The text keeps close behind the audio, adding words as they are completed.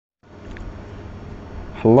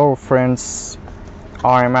Hello friends,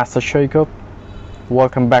 I am Master Jacob.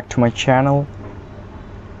 Welcome back to my channel.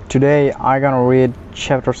 Today I'm gonna read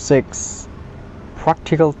chapter 6,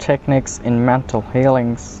 Practical Techniques in Mental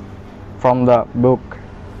Healings, from the book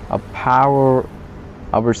A Power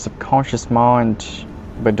of Your Subconscious Mind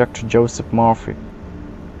by Dr. Joseph Murphy.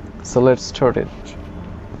 So let's start it.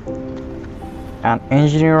 An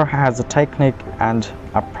engineer has a technique and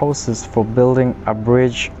a process for building a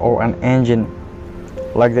bridge or an engine.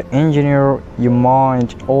 Like the engineer, your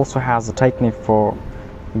mind also has a technique for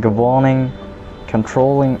governing,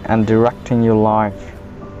 controlling, and directing your life.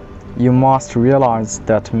 You must realize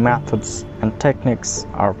that methods and techniques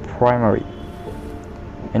are primary.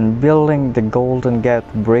 In building the Golden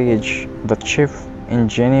Gate Bridge, the chief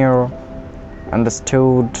engineer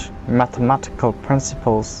understood mathematical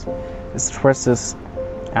principles, stresses,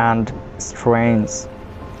 and strains.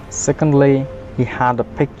 Secondly, he had a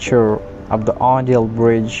picture of the ideal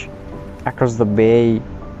bridge across the bay.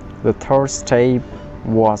 The third step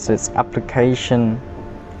was its application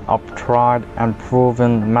of tried and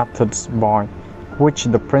proven methods by which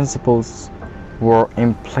the principles were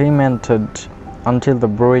implemented until the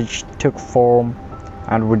bridge took form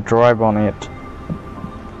and would drive on it.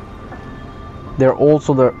 There are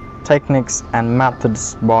also the techniques and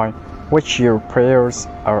methods by which your prayers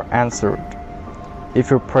are answered. If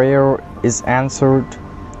your prayer is answered,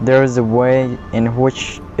 there is a way in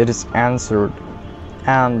which it is answered,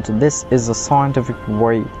 and this is a scientific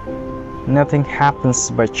way. Nothing happens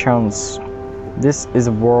by chance. This is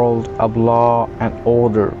a world of law and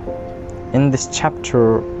order. In this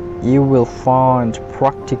chapter, you will find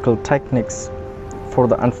practical techniques for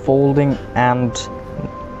the unfolding and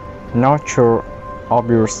nurture of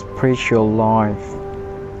your spiritual life.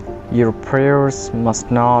 Your prayers must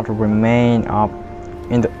not remain up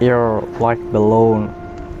in the air like a balloon.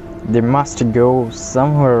 They must go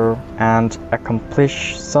somewhere and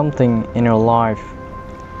accomplish something in your life.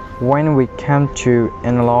 When we come to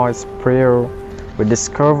analyze prayer, we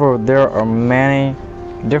discover there are many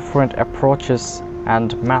different approaches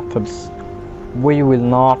and methods. We will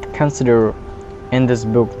not consider in this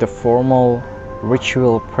book the formal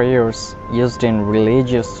ritual prayers used in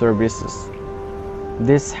religious services.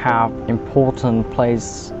 These have important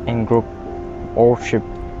place in group worship.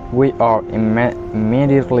 We are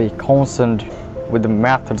immediately concerned with the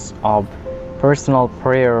methods of personal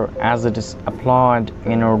prayer as it is applied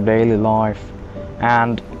in our daily life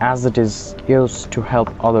and as it is used to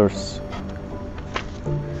help others.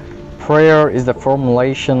 Prayer is the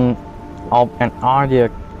formulation of an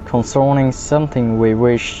idea concerning something we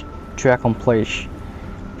wish to accomplish.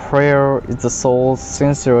 Prayer is the soul's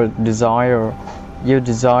sincere desire. Your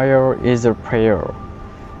desire is your prayer.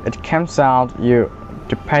 It comes out your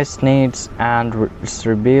deepest needs and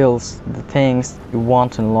reveals the things you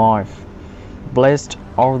want in life. Blessed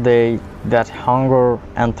are they that hunger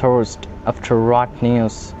and thirst after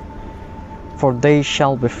righteousness, for they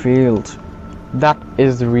shall be filled. That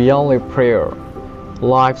is really prayer.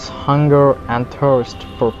 Life's hunger and thirst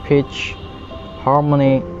for peace,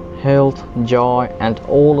 harmony, health, joy, and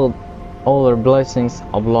all other blessings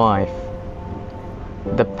of life.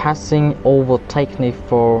 The passing over technique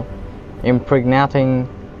for impregnating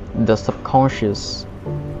the subconscious.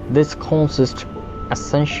 This consists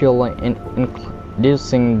essentially in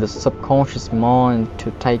inducing the subconscious mind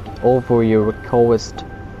to take over your request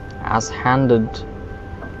as handed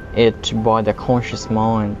it by the conscious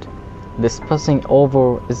mind. This passing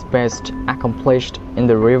over is best accomplished in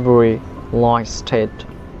the reverie-like state.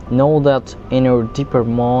 Know that in your deeper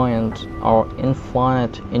mind are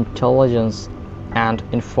infinite intelligence and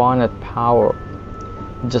infinite power.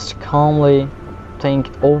 Just calmly think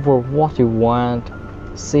over what you want,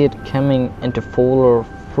 see it coming into fuller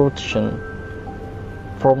fruition.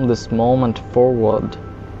 From this moment forward,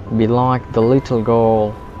 be like the little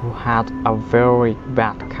girl who had a very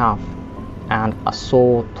bad cough and a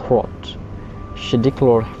sore throat. She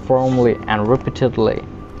declared firmly and repeatedly,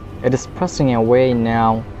 "It is passing away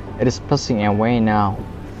now, it is passing away now."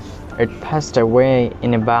 It passed away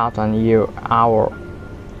in about an hour.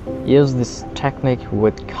 Use this technique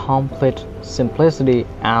with complete simplicity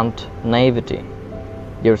and naivety.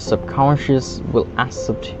 Your subconscious will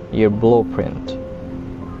accept your blueprint.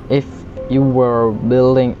 If you were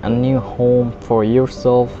building a new home for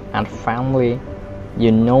yourself and family,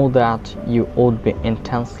 you know that you would be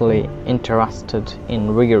intensely interested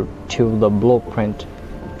in regard to the blueprint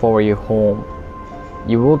for your home.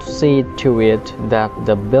 You would see to it that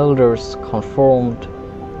the builders conformed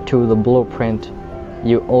to the blueprint.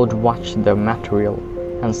 You would watch the material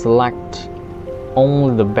and select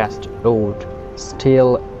only the best wood,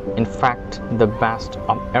 steel, in fact, the best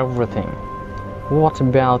of everything. What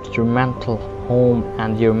about your mental home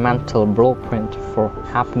and your mental blueprint for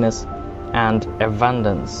happiness and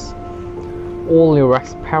abundance? All your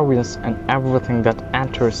experience and everything that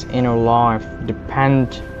enters in your life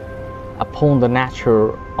depend upon the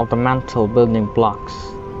nature of the mental building blocks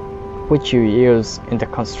which you use in the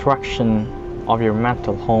construction of your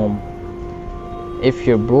mental home. If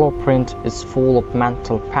your blueprint is full of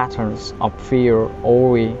mental patterns of fear,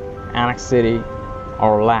 worry, anxiety,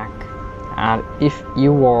 or lack, and if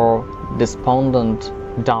you are despondent,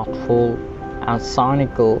 doubtful, and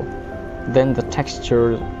cynical, then the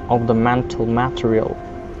texture of the mental material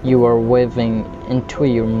you are weaving into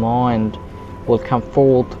your mind will come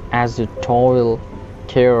forth as you toil,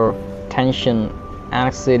 care, tension,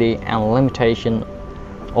 anxiety, and limitation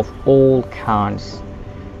of all kinds.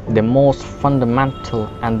 The most fundamental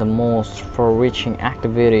and the most far-reaching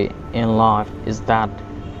activity in life is that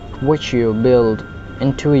which you build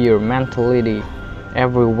into your mentality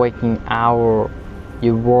every waking hour.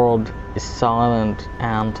 Your world is silent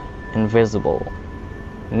and invisible.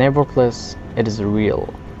 Nevertheless, it is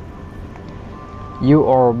real. You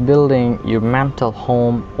are building your mental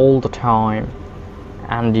home all the time,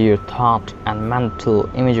 and your thought and mental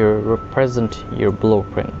imagery represent your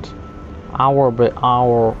blueprint. Hour by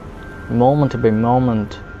hour, moment by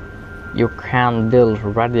moment, you can build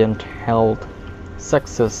radiant health,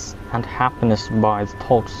 success, and happiness by the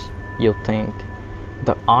thoughts you think,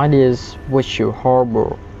 the ideas which you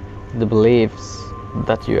harbor, the beliefs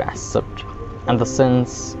that you accept, and the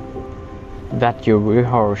sense that you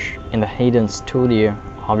rehearse in the hidden studio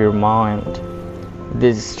of your mind.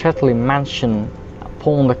 This is strictly mentioned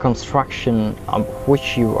upon the construction of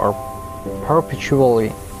which you are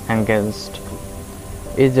perpetually engaged.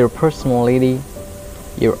 Is your personality,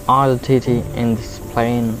 your identity in this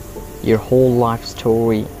plane, your whole life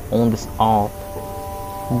story on this earth.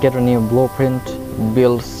 Get a new blueprint,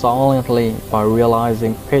 build silently by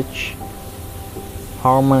realizing peace,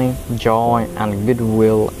 harmony, joy, and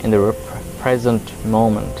goodwill in the present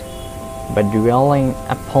moment. By dwelling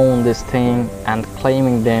upon these things and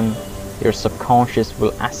claiming them, your subconscious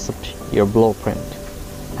will accept your blueprint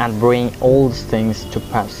and bring all these things to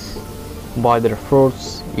pass. By their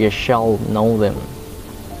fruits ye shall know them.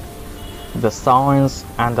 The science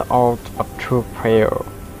and the art of true prayer.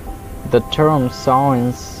 The term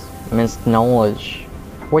science means knowledge,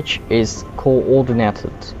 which is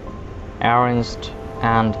coordinated, arranged,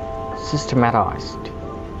 and systematized.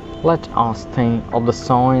 Let us think of the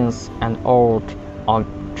science and art of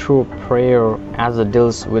true prayer as it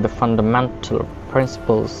deals with the fundamental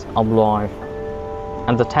principles of life,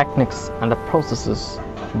 and the techniques and the processes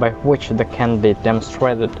by which they can be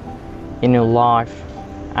demonstrated in your life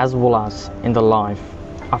as well as in the life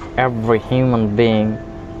of every human being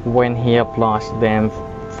when he applies them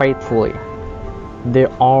faithfully. The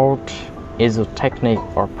art is a technique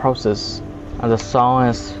or process, and the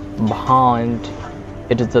science behind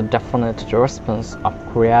it is the definite response of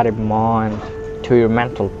creative mind to your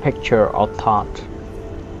mental picture or thought.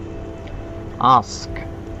 Ask,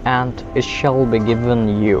 and it shall be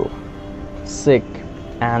given you. Seek,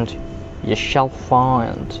 and ye shall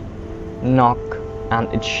find. Knock,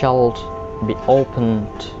 and it shall be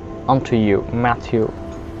opened unto you. Matthew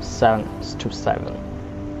 7:7.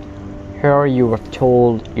 Here you are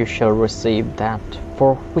told you shall receive that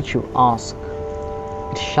for which you ask.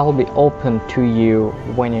 It shall be opened to you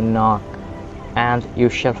when you knock, and you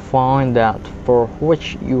shall find that for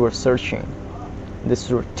which you are searching.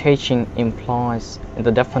 This teaching implies in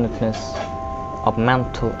the definiteness of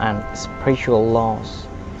mental and spiritual laws.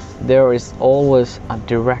 There is always a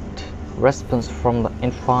direct response from the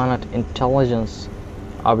infinite intelligence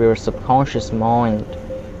of your subconscious mind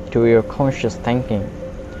to your conscious thinking.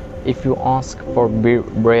 If you ask for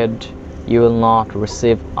bread, you will not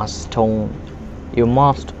receive a stone. You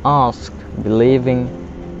must ask, believing,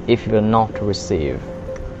 if you will not receive.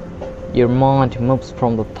 Your mind moves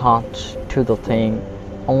from the thought to the thing,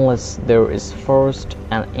 unless there is first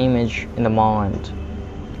an image in the mind.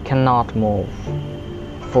 It cannot move.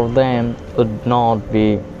 For them would not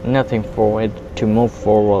be nothing for it to move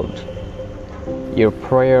forward. Your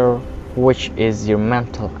prayer, which is your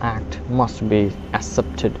mental act, must be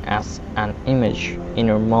accepted as an image in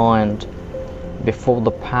your mind before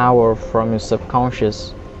the power from your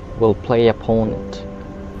subconscious will play upon it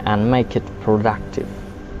and make it productive.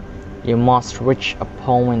 You must reach a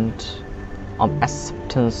point of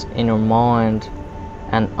acceptance in your mind,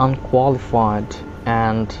 an unqualified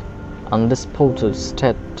and undisputed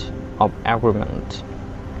state of agreement.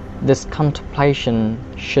 This contemplation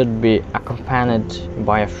should be accompanied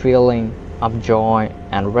by a feeling of joy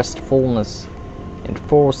and restfulness in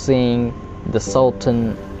foreseeing the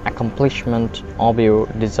certain accomplishment of your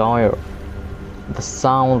desire. The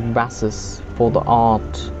sound basis for the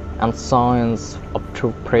art and science of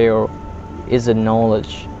true prayer is a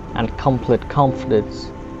knowledge and complete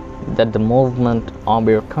confidence that the movement of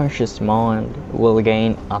your conscious mind will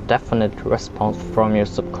gain a definite response from your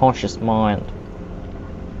subconscious mind,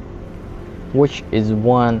 which is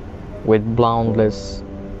one with boundless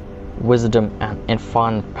wisdom and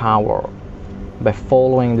infinite power. By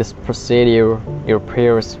following this procedure, your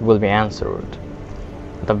prayers will be answered.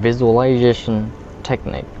 The visualization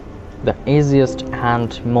technique. The easiest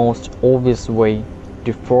and most obvious way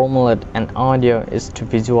to formulate an idea is to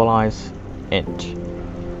visualize it,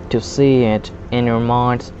 to see it in your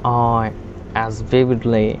mind's eye as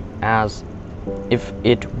vividly as if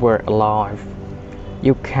it were alive.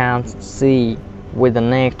 You can't see with the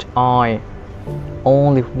naked eye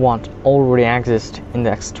only what already exists in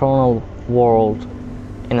the external world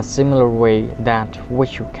in a similar way that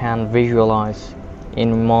which you can visualize in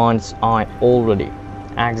your mind's eye already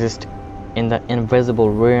exists in the invisible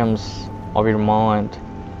realms of your mind,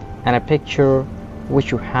 and a picture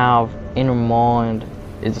which you have in your mind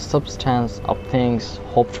is the substance of things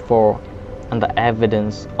hoped for and the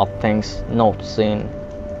evidence of things not seen.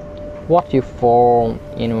 What you form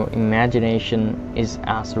in your imagination is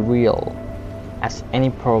as real as any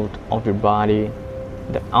part of your body.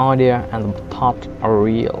 The idea and the thought are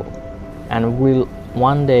real and will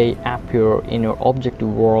one day appear in your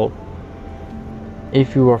objective world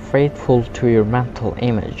if you are faithful to your mental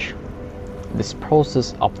image. This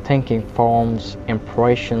process of thinking forms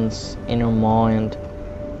impressions in your mind.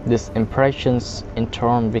 These impressions in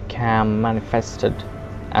turn become manifested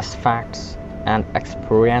as facts and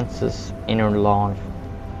experiences in your life.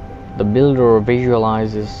 The builder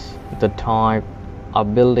visualizes the type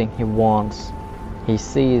of building he wants. He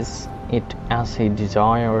sees it as he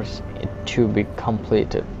desires it to be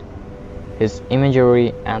completed. His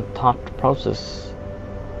imagery and thought process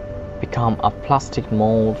become a plastic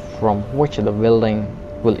mold from which the building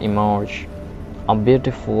will emerge, a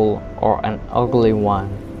beautiful or an ugly one,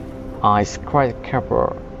 a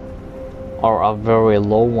skyscraper or a very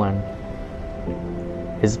low one.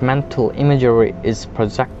 His mental imagery is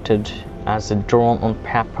projected as a drawing on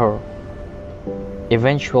paper.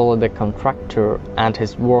 Eventually the contractor and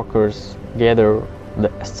his workers gather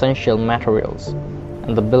the essential materials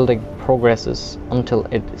and the building progresses until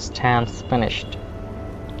it stands finished,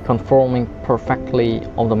 conforming perfectly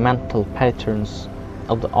of the mental patterns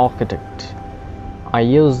of the architect. I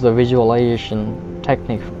use the visualization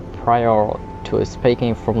technique prior to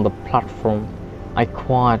speaking from the platform. I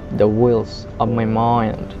quiet the wheels of my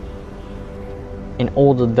mind in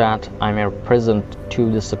order that I may present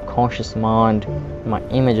to the subconscious mind my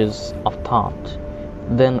images of thought.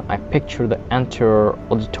 Then I picture the entire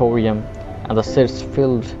auditorium and the seats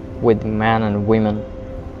filled with men and women,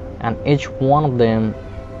 and each one of them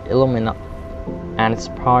illuminated and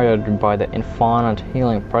inspired by the infinite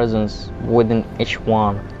healing presence within each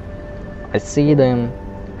one. I see them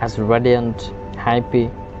as radiant,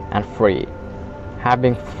 happy, and free.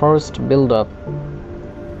 Having first built up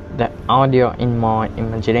the idea in my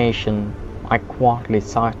imagination, I quietly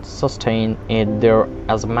sustain it there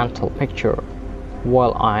as a mental picture.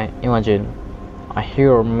 While I imagine, I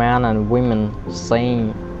hear men and women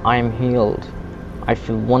saying, "I am healed. I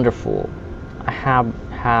feel wonderful. I have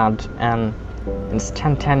had an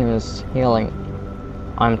instantaneous healing.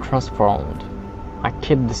 I am transformed." I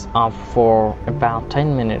keep this up for about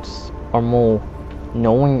 10 minutes or more,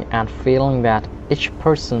 knowing and feeling that each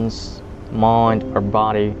person's mind or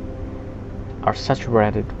body are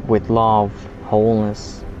saturated with love,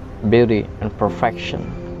 wholeness, beauty, and perfection.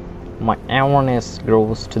 My awareness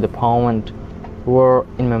grows to the point where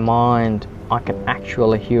in my mind I can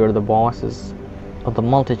actually hear the voices of the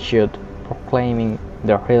multitude proclaiming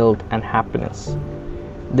their health and happiness.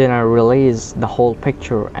 Then I release the whole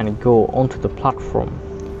picture and go onto the platform.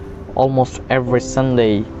 Almost every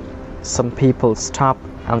Sunday, some people stop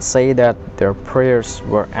and say that their prayers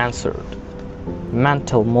were answered.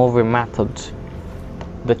 Mental movie method.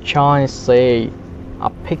 The Chinese say a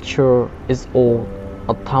picture is all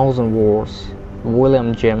 1,000 words.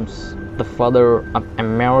 William James, the father of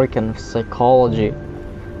American psychology,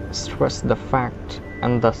 stressed the fact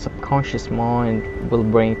and the subconscious mind will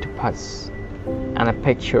bring to pass, and a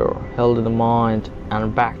picture held in the mind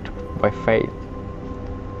and backed by faith.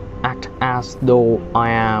 Act as though I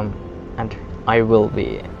am and I will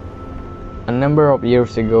be. A number of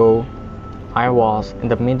years ago, I was in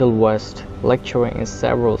the Middle West lecturing in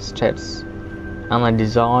several states, and I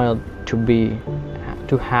desired to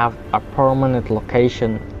to have a permanent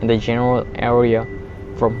location in the general area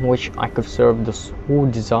from which I could serve those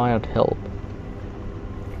who desired help.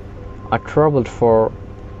 I traveled far,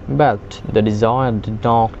 but the desire did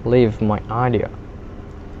not leave my idea.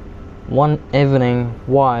 One evening,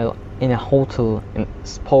 while in a hotel in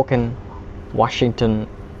Spokane, Washington,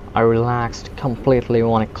 I relaxed completely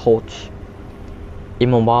on a couch,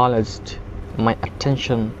 immobilized my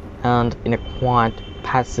attention, and in a quiet,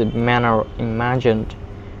 passive manner imagined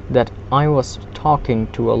that I was talking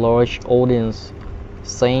to a large audience,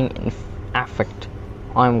 saying in affect,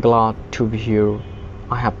 "I am glad to be here.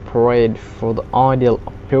 I have prayed for the ideal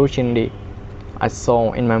opportunity." I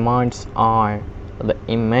saw in my mind's eye the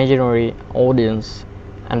imaginary audience,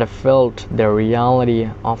 and I felt the reality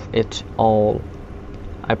of it all.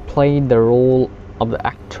 I played the role of the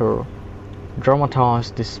actor,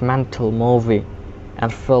 dramatized this mental movie,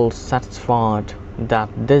 and felt satisfied that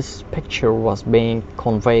this picture was being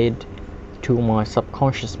conveyed to my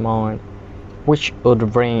subconscious mind, which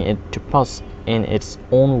would bring it to pass in its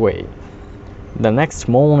own way. The next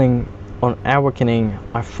morning, on awakening,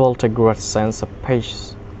 I felt a great sense of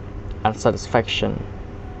peace and satisfaction,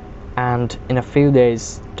 and in a few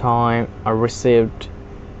days' time I received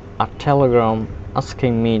a telegram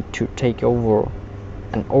asking me to take over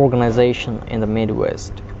an organization in the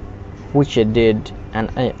Midwest, which I did, and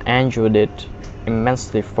I enjoyed it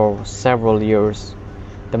immensely for several years.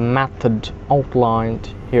 The method outlined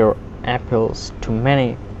here appeals to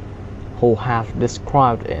many who have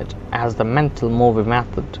described it as the mental movie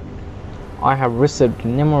method. I have received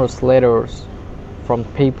numerous letters from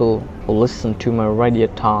people who listen to my radio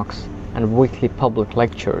talks and weekly public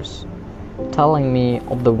lectures, telling me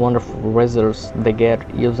of the wonderful results they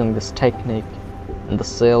get using this technique in the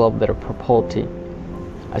sale of their property.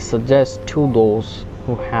 I suggest to those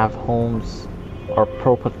who have homes or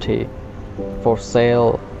property for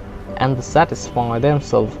sale and satisfy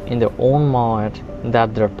themselves in their own mind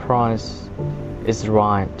that their price is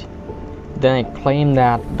right. Then I claim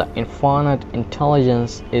that the infinite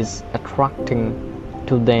intelligence is attracting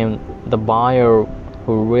to them the buyer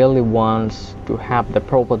who really wants to have the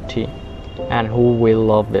property and who will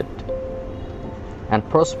love it and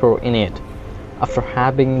prosper in it. After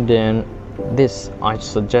having done this, I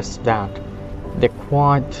suggest that they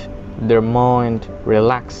quiet their mind,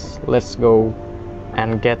 relax, let go,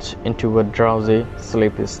 and get into a drowsy,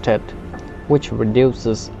 sleepy state, which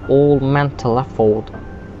reduces all mental effort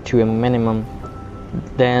to a minimum.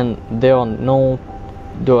 Then there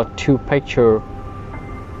are two picture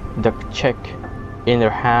the check in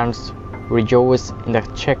their hands, rejoice in the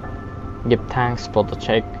check, give thanks for the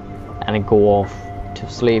check, and go off to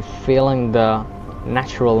sleep feeling the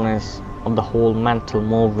naturalness of the whole mental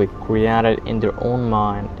movie created in their own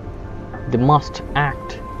mind. They must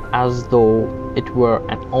act as though it were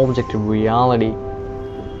an objective reality,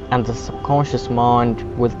 and the subconscious mind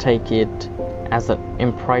will take it as an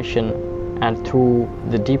impression, and through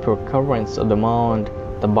the deeper currents of the mind,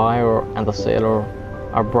 the buyer and the seller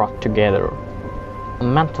are brought together. A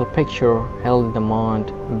mental picture held in the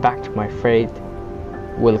mind, backed by faith,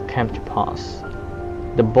 will come to pass.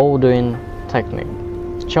 The Baudin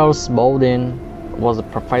technique. Charles Baudin was a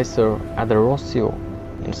professor at the Rousseau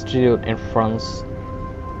Institute in France.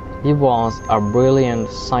 He was a brilliant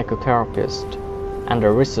psychotherapist and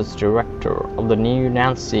a research director of the New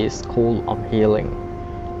Nancy School of Healing,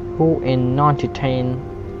 who in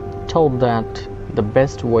 1910 told that the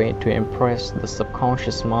best way to impress the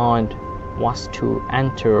subconscious mind was to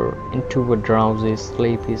enter into a drowsy,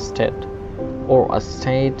 sleepy state, or a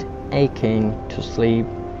state akin to sleep,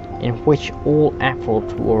 in which all effort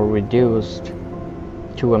were reduced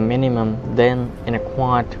to a minimum. Then, in a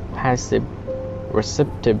quiet, passive,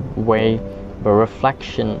 receptive way, by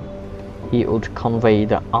reflection, he would convey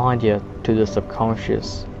the idea to the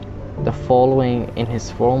subconscious. The following in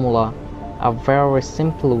his formula, a very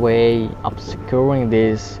simple way of securing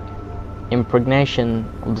this impregnation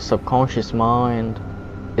of the subconscious mind,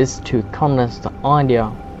 is to condense the idea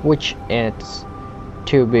which is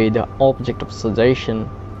to be the object of suggestion,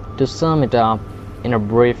 to sum it up in a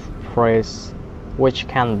brief phrase which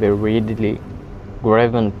can be readily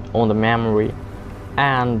graven on the memory,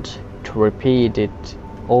 and to repeat it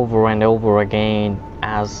over and over again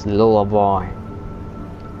as lullaby.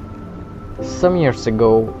 Some years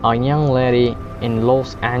ago, a young lady in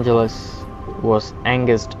Los Angeles was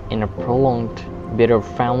engaged in a prolonged, bitter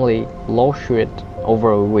family lawsuit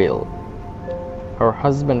over a will. Her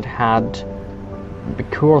husband had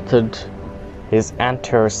bequeathed his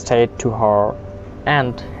entire estate to her,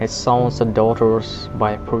 and his sons and daughters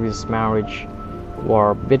by a previous marriage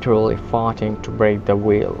were bitterly fighting to break the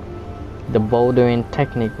will. The Bowdoin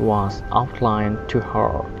technique was outlined to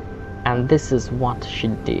her, and this is what she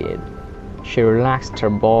did. She relaxed her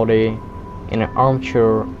body in an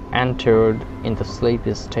armchair, entered in the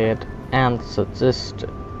sleepy state, and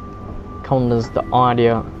condensed the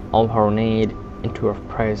idea of her need into a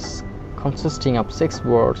phrase consisting of 6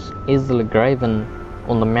 words easily graven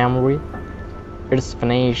on the memory. It is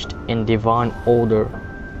finished in divine order.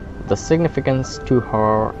 The significance to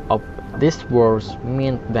her of these words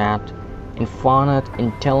meant that infinite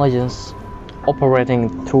intelligence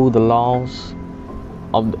operating through the laws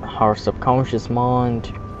of her subconscious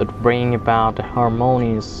mind would bring about a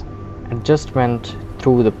harmonious adjustment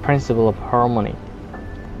through the principle of harmony.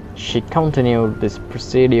 She continued this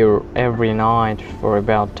procedure every night for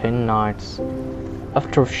about 10 nights.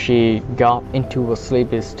 After she got into a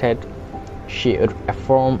sleepy state, she would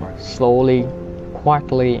affirm slowly,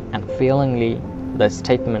 quietly, and feelingly the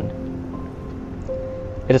statement.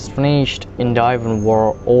 It is finished in divine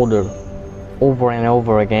order, over and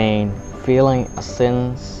over again, feeling a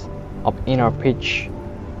sense of inner peace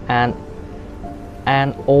and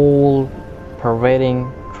an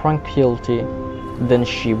all-pervading tranquility. Then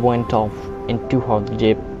she went off into her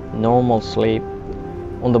deep, normal sleep.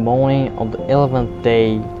 On the morning of the 11th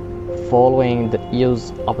day following the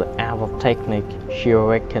use of the above technique, she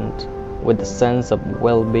awakened with a sense of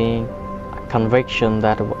well-being, a conviction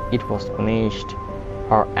that it was finished.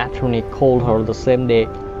 Her attorney called her the same day,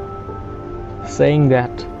 saying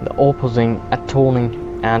that the opposing attorney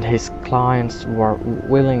and his clients were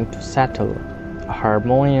willing to settle. A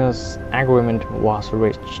harmonious agreement was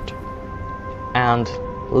reached, and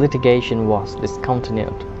litigation was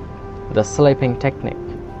discontinued. The sleeping technique.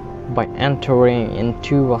 By entering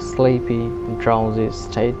into a sleepy, drowsy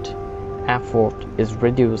state, effort is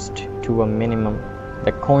reduced to a minimum.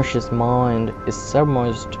 The conscious mind is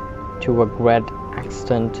submerged to a great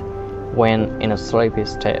extent when in a sleepy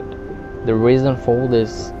state. The reason for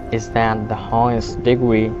this is that the highest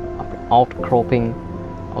degree of outcropping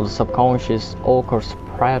of the subconscious occurs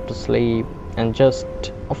prior to sleep and just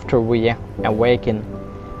after we awaken.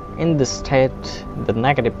 In this state, the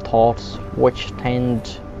negative thoughts, which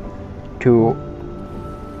tend to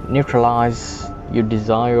neutralize your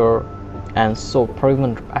desire and so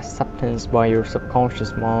prevent acceptance by your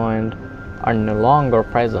subconscious mind, are no longer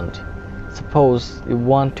present. Suppose you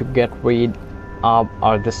want to get rid of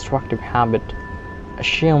a destructive habit.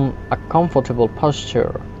 Assume a comfortable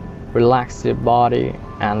posture, relax your body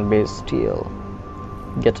and be still.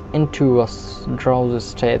 Get into a drowsy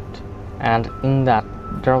state, and in that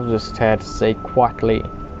drowsy state say quietly,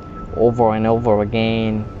 over and over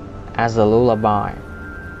again, as a lullaby,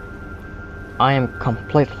 I am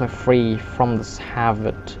completely free from this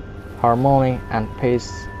habit. Harmony and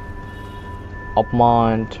peace of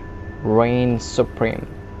mind reign supreme.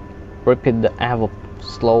 Repeat the above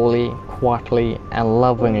slowly, quietly, and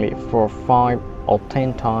lovingly for 5 or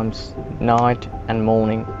 10 times, night and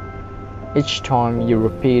morning. Each time you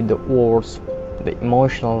repeat the words, the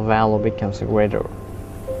emotional value becomes greater.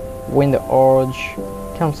 When the urge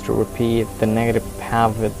comes to repeat the negative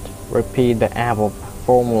habit, repeat the above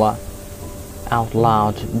formula out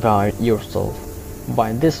loud by yourself.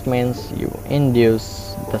 By this means, you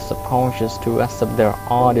induce the subconscious to accept their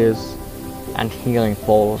ideas, and healing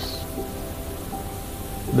follows.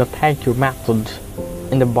 The thank you method.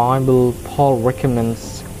 In the Bible, Paul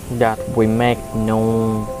recommends that we make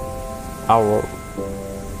known our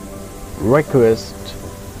request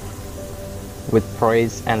with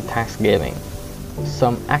praise and thanksgiving.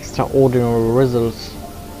 Some extraordinary results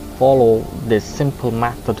follow this simple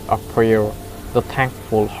method of prayer. The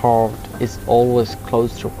thankful heart is always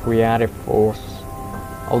close to creative force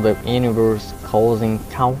of the universe, causing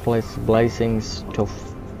countless blessings to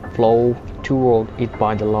flow toward it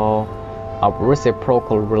by the law of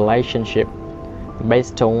reciprocal relationship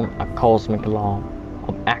based on a cosmic law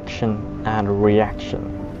of action and reaction.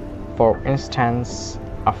 For instance,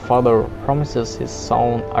 a father promises his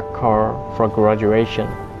son a car for graduation.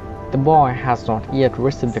 The boy has not yet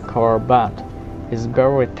received the car, but is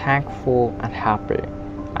very thankful and happy,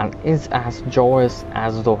 and is as joyous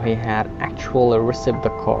as though he had actually received the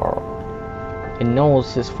car. He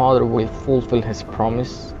knows his father will fulfill his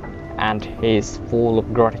promise, and he is full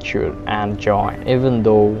of gratitude and joy, even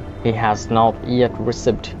though he has not yet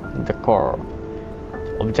received the car.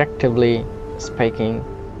 Objectively speaking,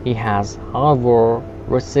 he has, however,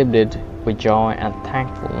 received it with joy and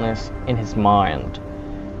thankfulness in his mind.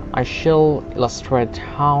 I shall illustrate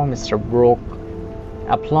how Mr. Brooke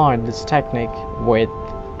applied this technique with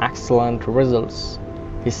excellent results.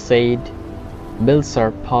 He said, "Bills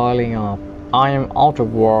are piling up. I am out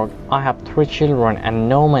of work. I have 3 children and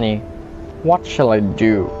no money. What shall I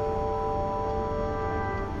do?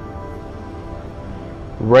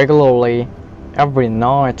 Regularly, every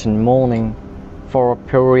night and morning, for a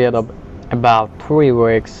period of about 3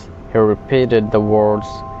 weeks, he repeated the words,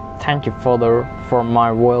 "Thank you, Father, for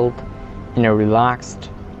my wealth," in a relaxed,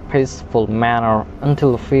 peaceful manner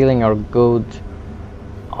until the feeling or good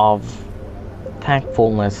of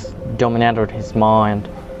thankfulness dominated his mind.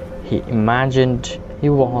 He imagined he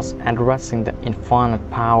was addressing the infinite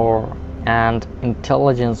power and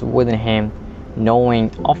intelligence within him,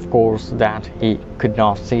 knowing, of course, that he could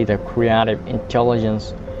not see the creative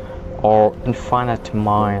intelligence or infinite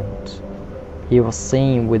mind. He was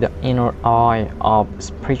seeing with the inner eye of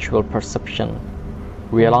spiritual perception,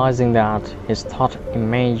 realizing that his thought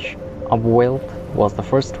image of wealth was the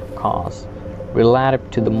first cause,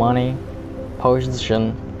 relative to the money,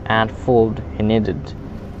 position, and food he needed.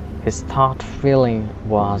 His thought feeling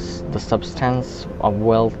was the substance of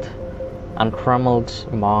wealth, untrammeled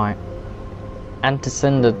by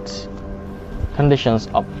antecedent conditions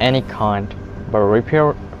of any kind. By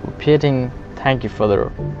repeating "Thank you,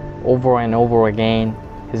 Father" over and over again,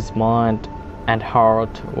 his mind and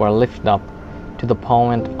heart were lifted up to the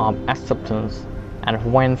point of acceptance, and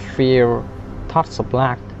when fear, thoughts of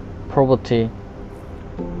lack, poverty,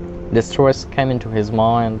 distress came into his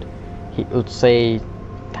mind, he would say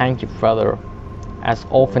 "Thank you, Father" as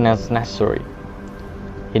often as necessary.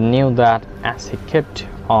 He knew that as he kept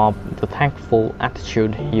up the thankful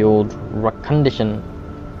attitude, he would recondition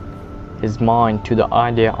his mind to the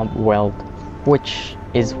idea of wealth, which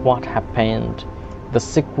is what happened. The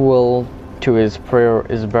sequel to his prayer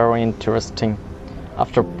is very interesting.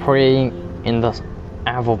 After praying in the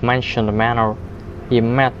above-mentioned manner, he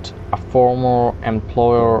met a former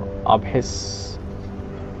employer of his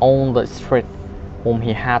on the street whom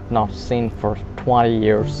he had not seen for 20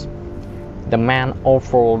 years. The man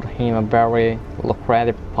offered him a very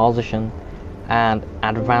lucrative position and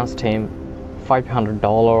advanced him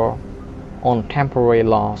 $500 on temporary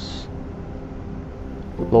loan.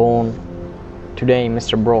 Today,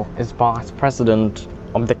 Mr. Brock is vice president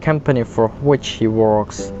of the company for which he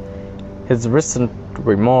works. His recent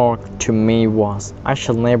remark to me was, "I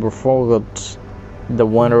shall never forget the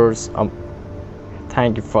wonders of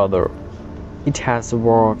Thank you, Father. It has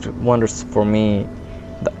worked wonders for me."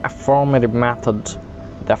 The affirmative method.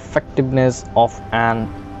 The effectiveness of an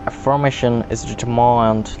affirmation is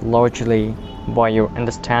determined largely by your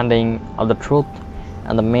understanding of the truth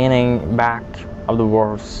and the meaning back of the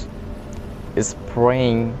words.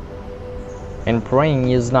 Praying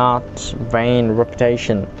is not vain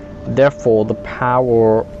repetition. Therefore, the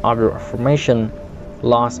power of your affirmation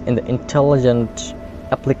lies in the intelligent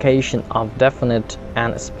application of definite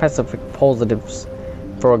and specific positives.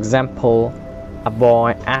 For example, a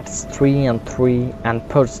boy adds 3 and 3 and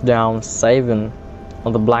puts down 7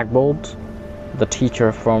 on the blackboard. The teacher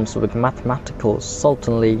affirms with mathematical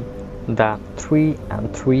certainty that 3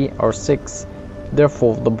 and 3 are 6.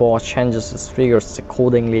 Therefore, the boy changes his figures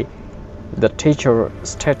accordingly. The teacher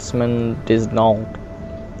statement does not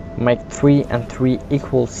make 3 and 3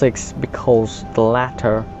 equal 6 because the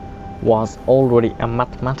latter was already a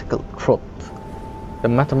mathematical truth. The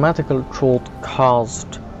mathematical truth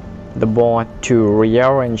caused the boy to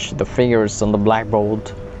rearrange the figures on the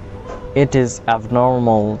blackboard. It is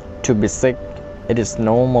abnormal to be sick. It is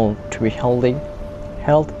normal to be healthy.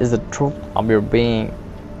 Health is the truth of your being.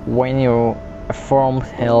 When you affirm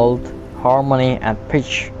health, harmony, and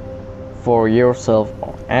peace for yourself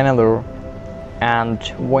or another, and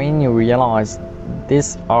when you realize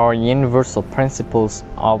these are universal principles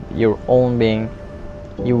of your own being,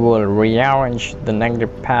 you will rearrange the negative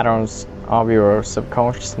patterns of your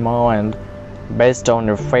subconscious mind based on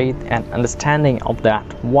your faith and understanding of that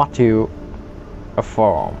what you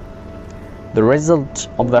affirm. The result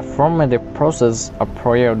of the affirmative process of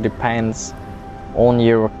prayer depends on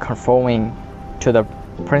your conforming to the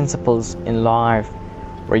principles in life,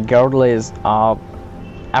 regardless of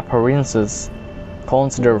appearances.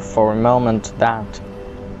 Consider for a moment that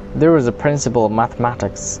there is a principle of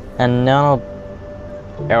mathematics and none of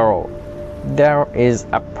error. There is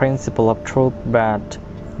a principle of truth but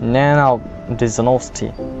none of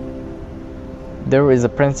dishonesty. There is a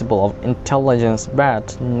principle of intelligence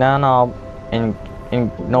but none of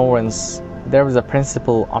ignorance. There is a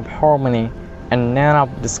principle of harmony and none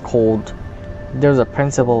of discord. There is a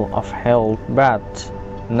principle of health but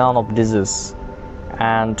none of disease.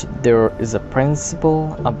 And there is a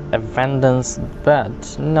principle of abundance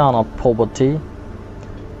but none of poverty.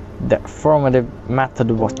 The affirmative method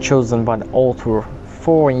was chosen by the author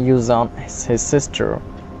for use on his sister,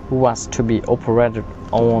 who was to be operated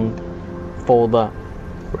on for the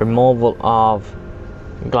removal of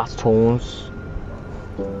gallstones.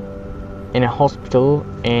 In a hospital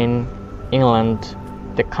in England,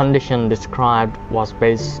 the condition described was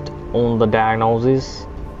based on the diagnosis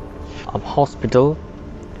of hospital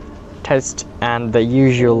tests and the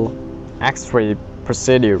usual X-ray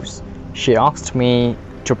procedures. She asked me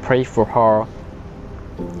to pray for her.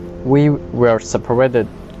 We were separated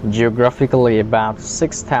geographically about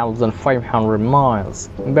 6,500 miles,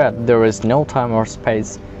 but there is no time or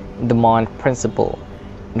space in the Mind.Practical.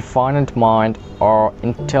 Infinite mind or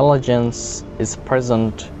intelligence is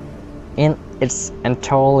present in its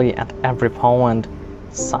entirety at every point.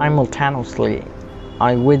 Simultaneously,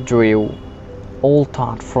 I withdrew all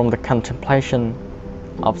thought from the contemplation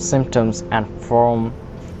of symptoms and from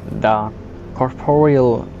the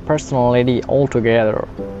corporeal personality altogether.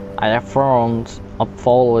 I affirmed of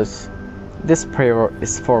follows: this prayer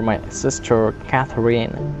is for my sister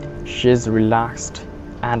Catherine. She is relaxed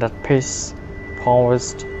and at peace,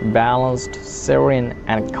 poised, balanced, serene,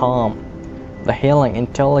 and calm. The healing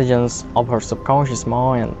intelligence of her subconscious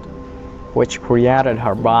mind, which created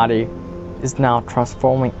her body, is now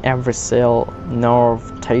transforming every cell,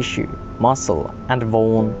 nerve, tissue, muscle, and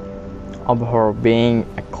bone of her being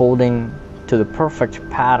according to the perfect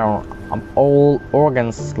pattern of all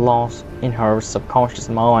organs lost in her subconscious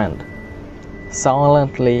mind.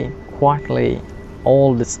 Silently, quietly,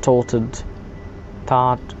 all distorted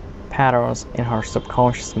thought patterns in her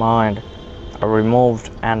subconscious mind are removed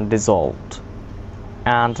and dissolved,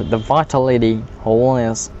 and the vitality,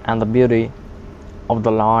 wholeness, and the beauty of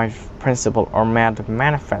the life principle are made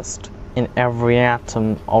manifest in every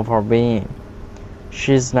atom of her being.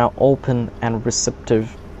 She is now open and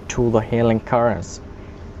receptive to the healing currents,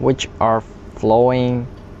 which are flowing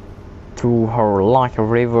through her like a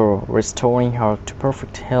river, restoring her to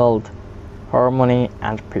perfect health, harmony,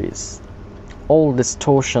 and peace. All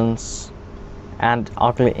distortions and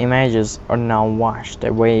ugly images are now washed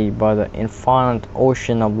away by the infinite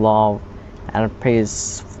ocean of love and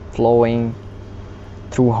peace flowing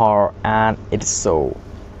through her, and it is so.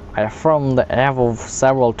 I affirm the above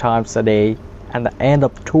several times a day. At the end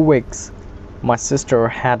of 2 weeks, my sister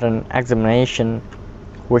had an examination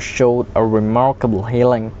which showed a remarkable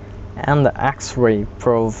healing, and the X-ray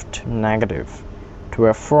proved negative. To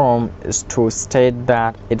affirm is to state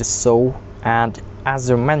that it is so, and as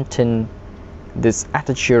you maintain this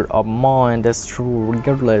attitude of mind as true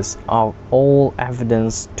regardless of all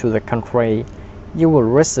evidence to the contrary, you will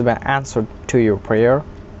receive an answer to your prayer.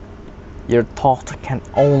 Your thought can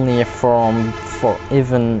only affirm, for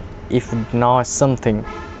even if you deny something,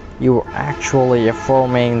 you are actually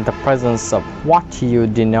affirming the presence of what you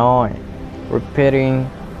deny. Repeating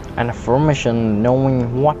an affirmation,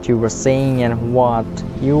 knowing what you are saying and what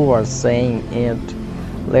you are saying, it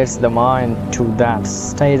leads the mind to that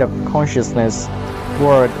state of consciousness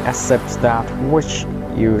where it accepts that which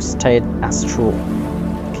you state as true.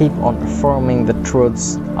 Keep on affirming the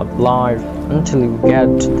truths of life until you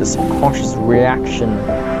get the subconscious reaction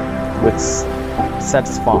which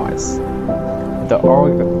satisfies. The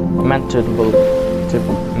argumentative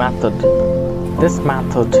method. This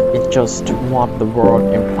method is just what the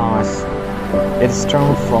word implies. It is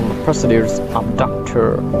derived from the procedures of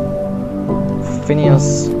Dr.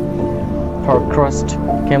 Phineas Parkhurst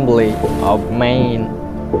Kimberly of Maine.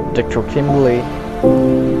 Dr. Kimberly,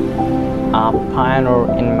 a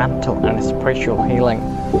pioneer in mental and spiritual healing,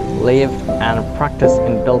 lived and practiced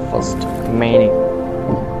in Belfast, Maine.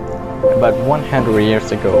 About 100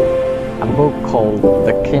 years ago, a book called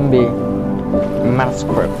The Kimby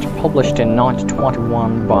Manuscript, published in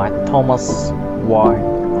 1921 by Thomas Y.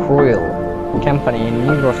 Creel Company in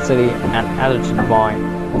New York City and edited by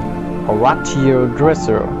Horatio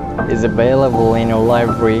Dresser, is available in your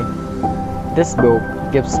library. This book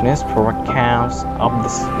gives newspaper accounts of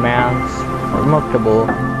this man's remarkable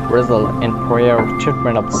result in prayer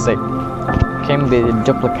treatment of the sick. Kimby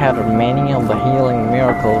duplicated many of the healing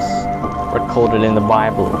miracles recorded in the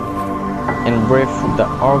Bible. In brief, the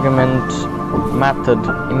argument method,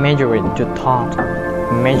 imagery to thought.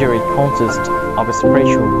 Imagery consists of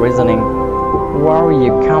spiritual reasoning, where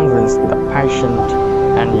you convince the patient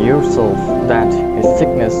and yourself that his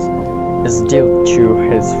sickness is due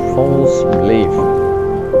to his false belief.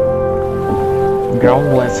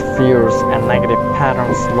 Groundless fears and negative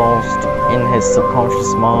patterns lost in his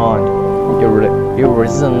subconscious mind. You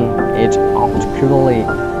reason it out clearly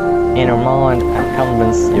in your mind and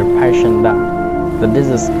convince your patient that the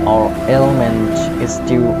disease or ailment is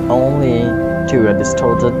due only to a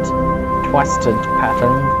distorted, twisted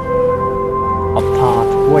pattern of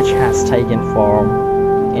thought which has taken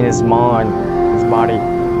form in his mind, his body.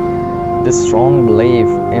 This strong belief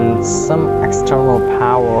in some external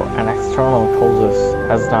power and external causes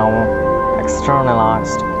has now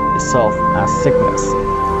externalized itself as sickness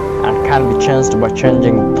and can be changed by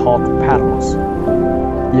changing thought patterns.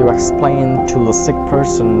 You explain to the sick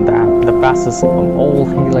person that the basis of all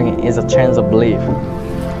healing is a change of belief.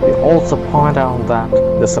 You also point out that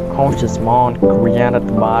the subconscious mind created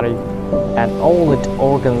the body and all its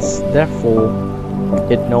organs, therefore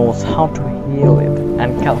it knows how to heal it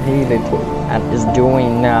and can heal it and is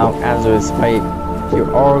doing now as we speak. You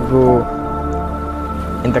argue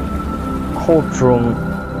in the courtroom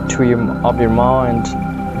of your mind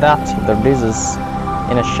that the disease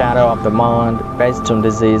in a shadow of the mind based on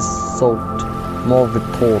disease solved more with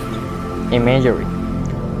thought imagery.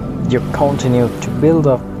 You continue to build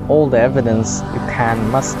up all the evidence you can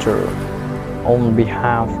muster on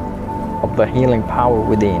behalf of the healing power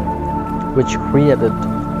within, which created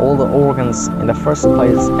all the organs in the first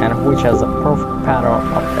place and which has a perfect pattern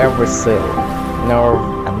of every cell, nerve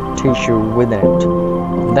and tissue within it.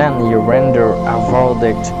 Then you render a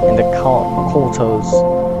verdict in the courts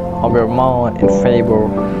of your mind in favor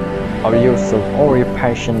of yourself or your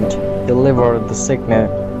patient. Deliver the sickness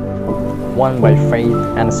one by faith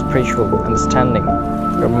and spiritual understanding.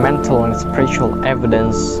 Your mental and spiritual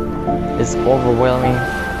evidence is overwhelming.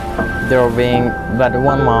 There being but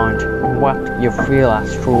one mind, what you feel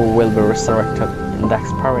as true will be resurrected in the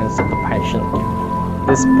experience of the patient.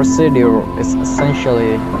 This procedure is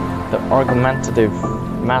essentially the argumentative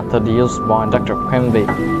method used by Dr. Quimby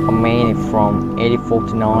Khomeini from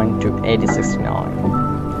 1849 to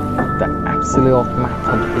 1869. The absolute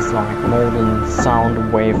method is like modern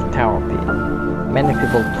sound wave therapy. Many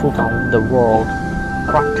people throughout the world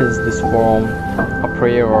practice this form of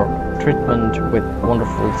prayer treatment with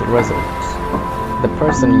wonderful results. The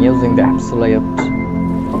person using the absolute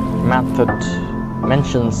method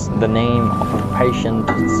mentions the name of the patient,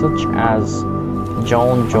 such as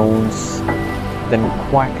John Jones, then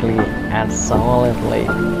quietly and silently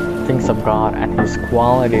thinks of God and His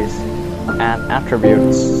qualities and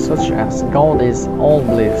attributes, such as God is all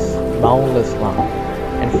bliss, boundless love,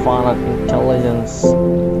 infinite intelligence,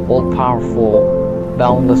 all-powerful,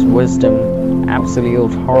 boundless wisdom,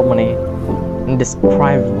 absolute harmony,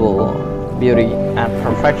 indescribable beauty and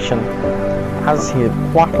perfection. As he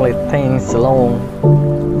quietly thinks alone,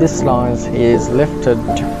 these lines he is lifted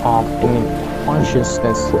up in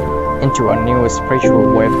consciousness into a new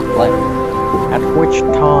spiritual wavelength, at which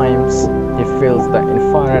times he feels the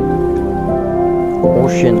infinite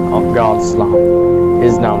ocean of God's love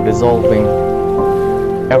is now dissolving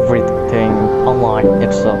everything unlike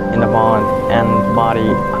itself in the mind and body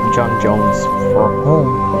of John Jones, for whom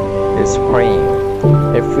he is praying.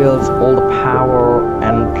 He feels all the power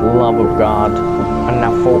and love of God are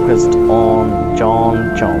now focused on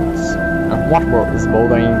John Jones, and whatever is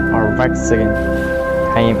bothering or vexing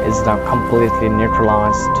him is now completely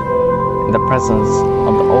neutralized in the presence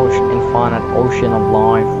of the infinite ocean of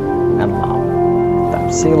life and love. The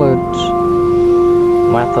absolute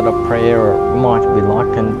method of prayer might be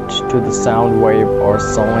likened to the sound wave or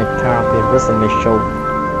sonic therapy recently shown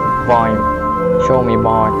me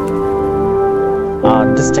by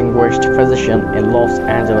a distinguished physician in Los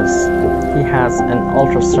Angeles. He has an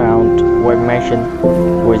ultrasound wave machine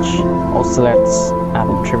which oscillates at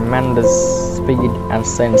tremendous speed and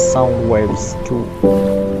sends sound waves to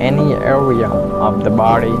any area of the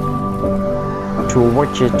body to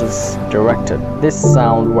which it is directed. These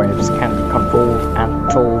sound waves can be controlled and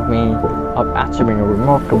told me of achieving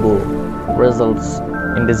remarkable results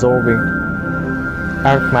in dissolving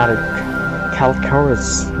arithmetic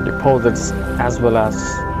calcareous deposits as well as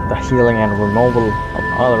the healing and removal of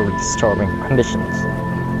other disturbing conditions.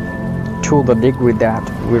 To the degree that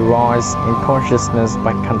we rise in consciousness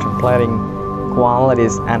by contemplating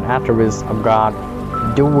qualities and attributes of God,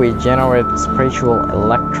 do we generate spiritual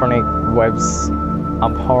electronic waves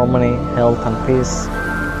of harmony, health, and peace.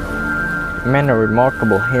 Many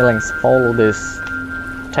remarkable healings follow this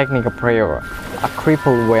technique of prayer. A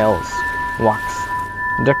crippled whale's wax.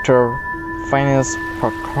 Dr. Phineas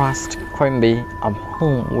Procrast Quimby, of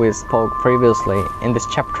whom we spoke previously in this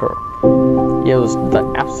chapter, used the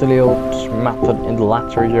absolute method in the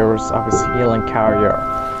latter years of his healing career.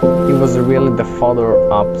 He was really the father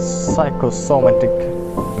of psychosomatic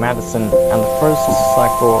medicine and the first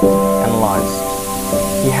psychoanalyst.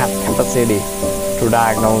 He had capacity to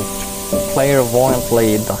diagnose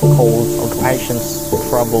clairvoyantly the cause of the patient's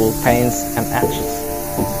trouble, pains, and aches.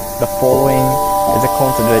 The following is a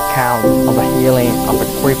quoted account of the healing of a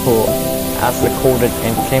cripple as recorded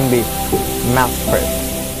in Quimby's manuscript.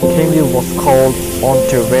 Quimby was called on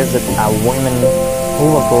to visit a woman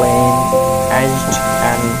who was lame, aged,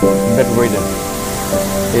 and bedridden.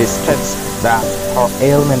 He states that her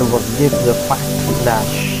ailment was due to the fact that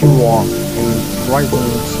she was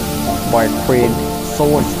imprisoned by a creed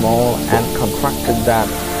so small and contracted that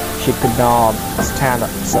she could not stand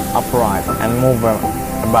upright and move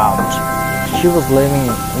about. She was living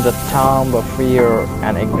in the tomb of fear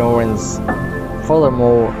and ignorance.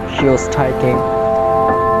 Furthermore, she was taking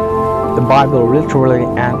the Bible literally,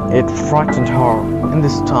 and it frightened her. In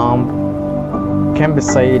this tomb can be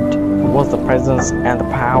said was the presence and the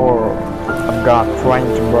power of God trying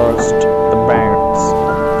to burst the bands,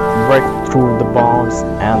 break through the bonds,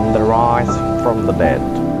 and rise from the dead.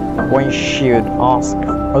 When she would ask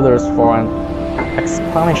others for an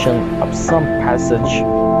explanation of some passage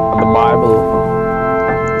of the Bible,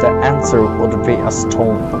 the answer would be a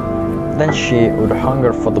stone. Then she would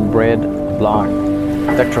hunger for the bread of life.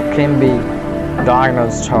 Dr. Kimby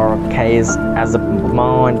diagnosed her case as a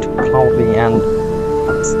mind cloudy and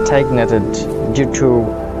stagnated due to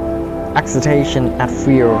excitation and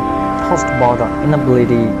fear caused by the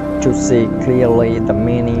inability to see clearly the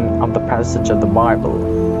meaning of the passage of the Bible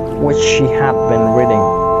which she had been reading.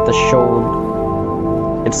 That showed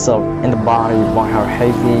itself in the body by her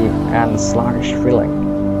heavy and sluggish feeling,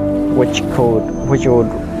 which would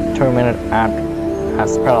terminate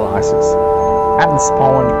as paralysis. At this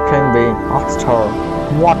point, Kimby asked her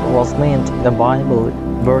what was meant in the Bible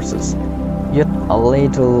verses. Yet a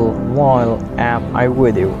little while am I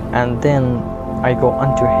with you, and then I go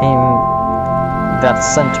unto him that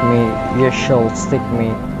sent me. Ye shall seek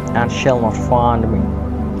me, and shall not find me.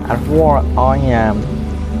 And where I am,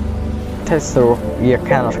 thither ye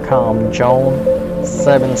cannot come. John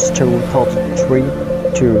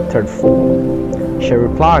 7:33-34. She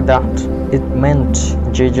replied that it meant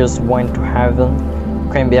Jesus went to heaven.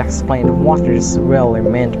 Kimby explained what it really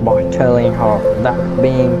meant by telling her that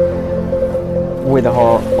being with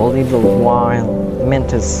her a little while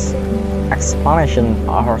meant his explanation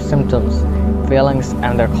of her symptoms, feelings,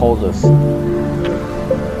 and their causes.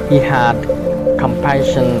 He had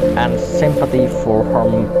compassion and sympathy for her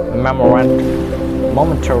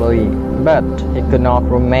momentarily, but he could not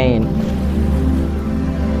remain.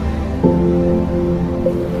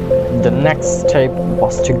 The next step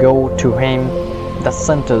was to go to him. The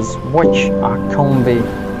sentence which Kimby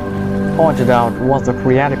pointed out was the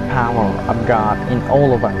creative power of God in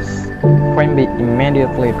all of us. Kimby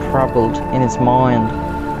immediately traveled in his mind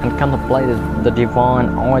and contemplated the divine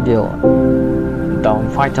ideal, the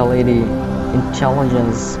vitality,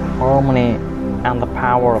 intelligence, harmony, and the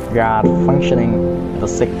power of God functioning in the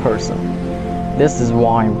sick person. This is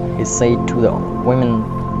why he said to the women,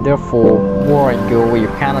 "Therefore, where I go, you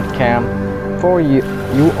cannot come, for you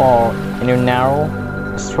are in a narrow,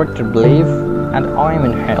 restricted belief, and I am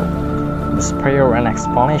in hell." This prayer and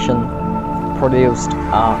explanation produced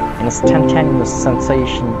an instantaneous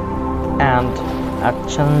sensation, and a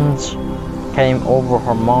change came over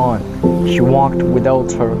her mind. She walked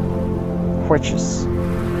without her crutches.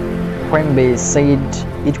 Kimby said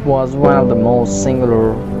it was one of the most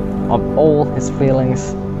singular of all his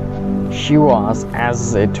feelings. She was,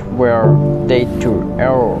 as it were, dead to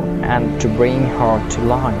error, and to bring her to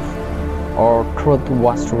life, or truth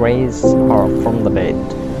was to raise her from the dead.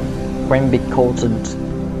 Kimby quoted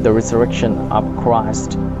the resurrection of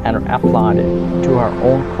Christ and applied it to her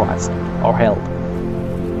own Christ or health.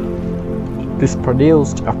 This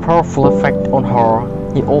produced a powerful effect on her.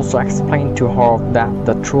 He also explained to her that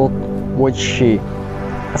the truth which she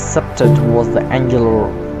accepted was the angular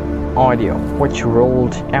idea which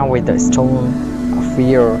rolled away the stone of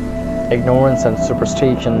fear, ignorance, and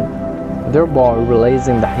superstition, thereby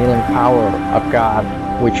releasing the healing power of God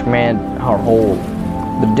which made her whole.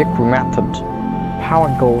 The decree method, how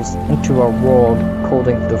it goes into our world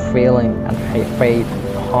according to the feeling and faith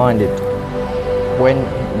behind it. When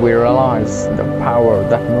we realize the power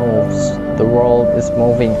that moves, the world is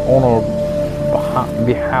moving on our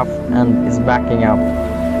behalf and is backing up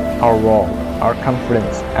our world. Our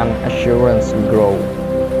confidence and assurance grow.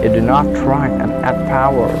 You do not try and add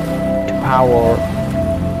power to power.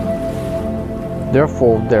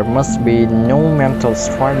 Therefore, there must be no mental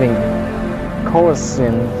striving,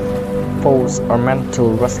 coercion, force, or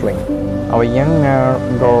mental wrestling. Our young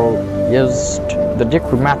girl used the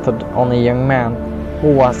decree method on a young man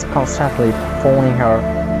who was constantly phoning her,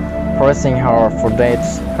 pressing her for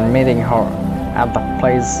dates, and meeting her at the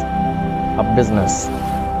place of business.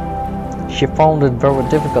 She found it very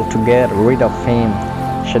difficult to get rid of him.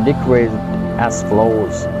 She decreed as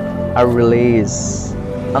follows: "I release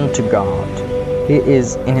unto God. He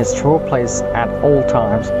is in his true place at all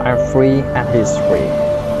times. I am free and he is free."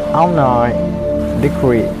 How now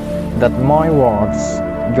decree that my words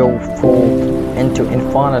go forth into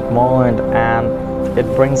infinite mind, and it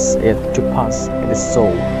brings it to pass. It is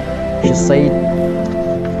so. She said.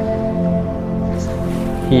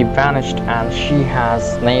 He vanished, and she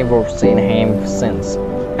has never seen him since,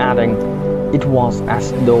 adding, it was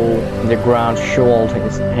as though the ground swallowed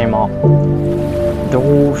him up.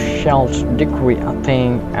 Thou shalt decree a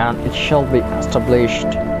thing, and it shall be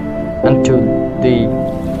established unto thee.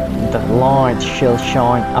 The light shall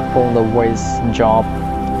shine upon the ways. Job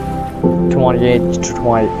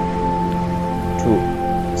 28:22.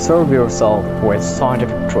 Serve yourself with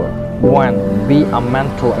scientific truth. 1. Be a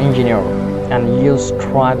mental engineer and use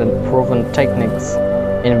tried and proven techniques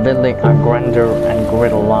in building a grander and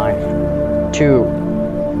greater life. 2.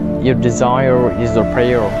 Your desire is your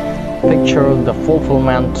prayer. Picture the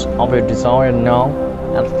fulfillment of your desire now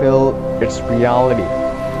and feel its reality,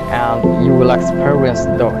 and you will experience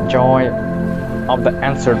the joy of the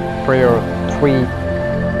answered prayer. 3.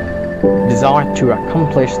 Desire to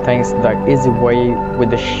accomplish things the easy way with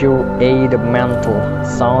the sure aid of mental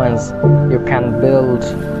science. You can build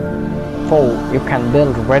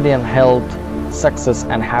radiant health, success,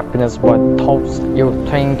 and happiness by thoughts you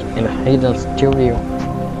think in the hidden studio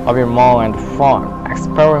of your mind. 5.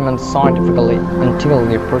 Experiment scientifically until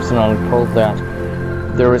you personally prove that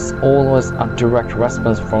there is always a direct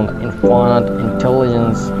response from the infinite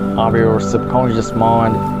intelligence of your subconscious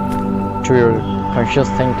mind to your conscious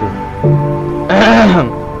thinking.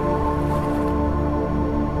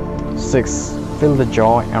 6. Feel the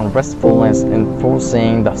joy and restfulness in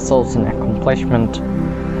foreseeing the certain accomplishment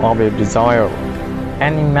of your desire.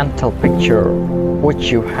 Any mental picture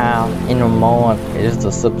which you have in your mind is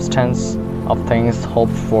the substance of things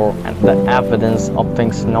hoped for and the evidence of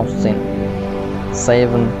things not seen.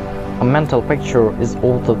 7. A mental picture is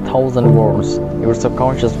worth 1,000 words. Your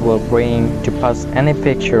subconscious will bring to pass any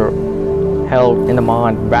picture held in the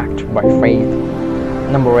mind backed by faith.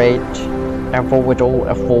 Number 8. Avoid all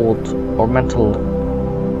effort or mental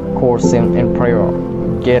coercion in prayer.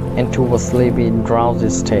 Get into a sleepy, drowsy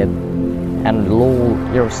state and lull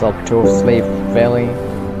yourself to sleep, feeling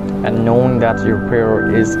and knowing that your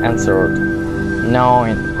prayer is answered.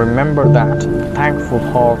 9. Remember that a thankful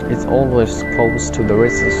heart is always close to the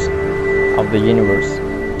riches of the universe.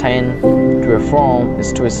 10. To affirm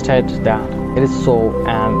is to state that it is so,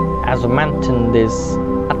 and as you maintain this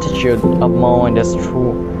attitude of mind as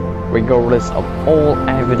true, regardless of all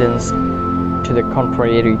evidence to the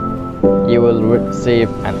contrary, you will receive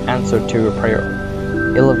an answer to your prayer.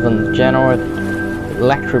 11. Generate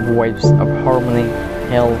electric waves of harmony,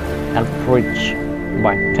 health, and preach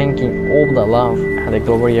by thinking of the love and the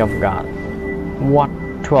glory of God.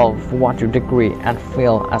 12. What you decree and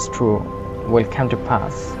feel as true will come to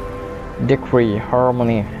pass. Decree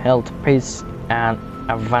harmony, health, peace, and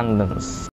abundance.